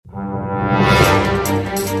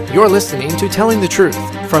You're listening to Telling the Truth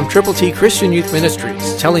from Triple T Christian Youth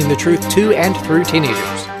Ministries, telling the truth to and through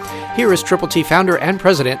teenagers. Here is Triple T founder and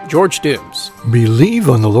president, George Dooms. Believe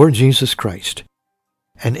on the Lord Jesus Christ.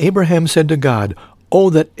 And Abraham said to God, "Oh,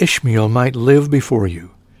 that Ishmael might live before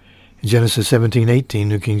you." Genesis 17:18,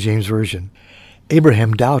 New King James Version.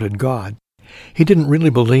 Abraham doubted God. He didn't really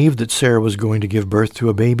believe that Sarah was going to give birth to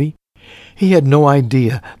a baby. He had no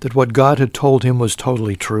idea that what God had told him was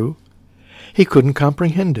totally true. He couldn't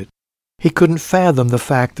comprehend it. He couldn't fathom the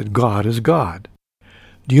fact that God is God.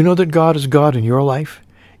 Do you know that God is God in your life,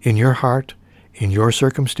 in your heart, in your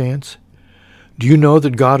circumstance? Do you know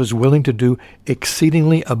that God is willing to do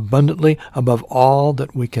exceedingly abundantly above all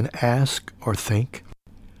that we can ask or think?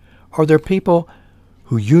 Are there people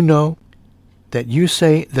who you know that you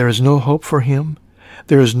say there is no hope for him,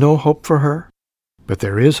 there is no hope for her? But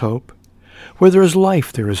there is hope. Where there is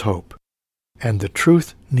life, there is hope. And the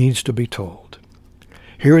truth needs to be told.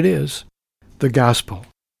 Here it is, the gospel.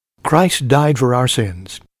 Christ died for our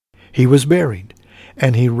sins. He was buried,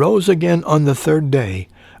 and he rose again on the third day,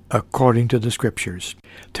 according to the Scriptures.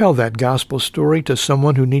 Tell that gospel story to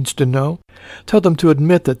someone who needs to know. Tell them to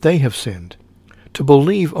admit that they have sinned, to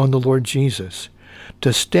believe on the Lord Jesus,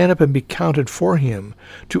 to stand up and be counted for him,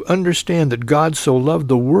 to understand that God so loved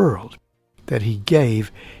the world that he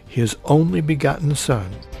gave his only begotten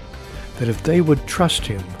Son, that if they would trust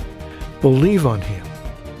him, believe on him,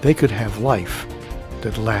 they could have life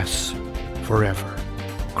that lasts forever.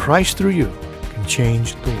 Christ through you can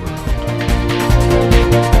change the world.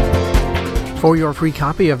 For your free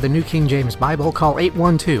copy of the New King James Bible, call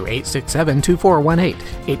 812-867-2418,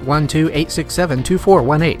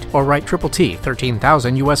 812-867-2418, or write Triple T,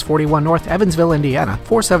 13,000 U.S. 41 North, Evansville, Indiana,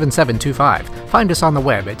 47725. Find us on the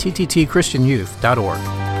web at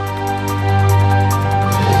tttchristianyouth.org.